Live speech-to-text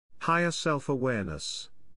Higher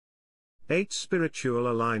self-awareness. 8 spiritual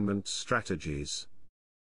alignment strategies.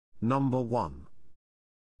 Number 1.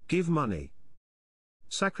 Give money.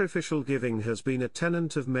 Sacrificial giving has been a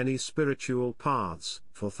tenet of many spiritual paths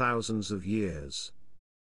for thousands of years.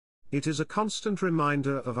 It is a constant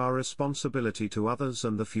reminder of our responsibility to others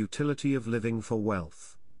and the futility of living for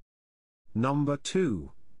wealth. Number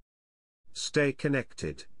 2. Stay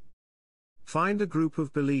connected. Find a group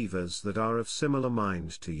of believers that are of similar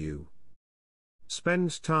mind to you.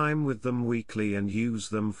 Spend time with them weekly and use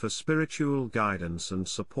them for spiritual guidance and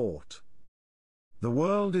support. The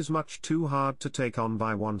world is much too hard to take on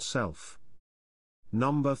by oneself.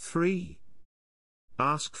 Number 3.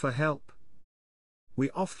 Ask for help. We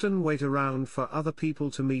often wait around for other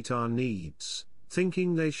people to meet our needs,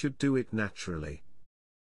 thinking they should do it naturally.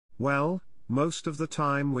 Well, most of the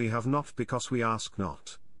time we have not because we ask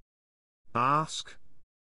not. Ask.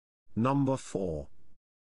 Number 4.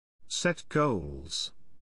 Set goals.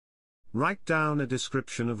 Write down a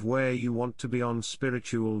description of where you want to be on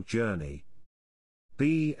spiritual journey.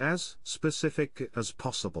 Be as specific as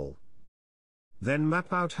possible. Then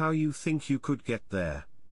map out how you think you could get there.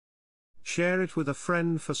 Share it with a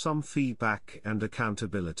friend for some feedback and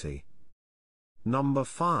accountability. Number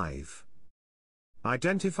 5.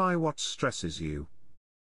 Identify what stresses you.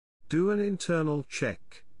 Do an internal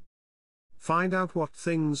check. Find out what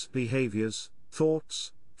things, behaviors,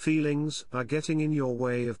 thoughts, feelings are getting in your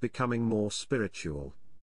way of becoming more spiritual.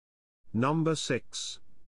 Number 6.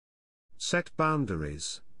 Set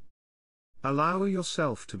boundaries. Allow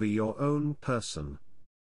yourself to be your own person.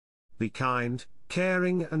 Be kind,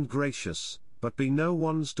 caring and gracious, but be no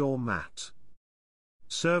one's doormat.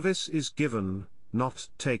 Service is given, not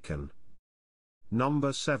taken.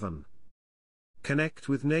 Number 7. Connect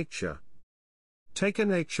with nature. Take a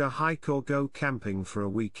nature hike or go camping for a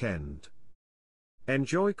weekend.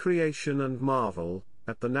 Enjoy creation and marvel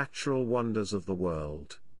at the natural wonders of the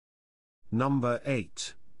world. Number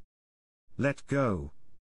 8. Let go.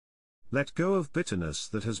 Let go of bitterness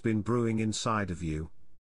that has been brewing inside of you.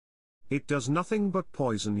 It does nothing but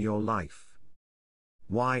poison your life.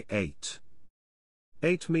 Why 8?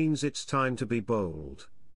 8 means it's time to be bold.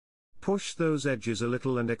 Push those edges a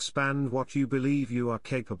little and expand what you believe you are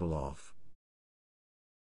capable of.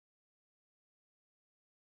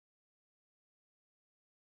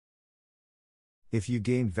 If you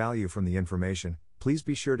gained value from the information, please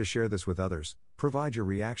be sure to share this with others, provide your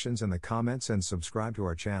reactions in the comments and subscribe to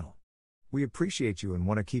our channel. We appreciate you and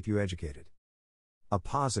want to keep you educated. A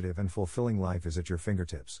positive and fulfilling life is at your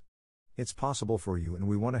fingertips. It's possible for you and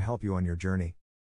we want to help you on your journey.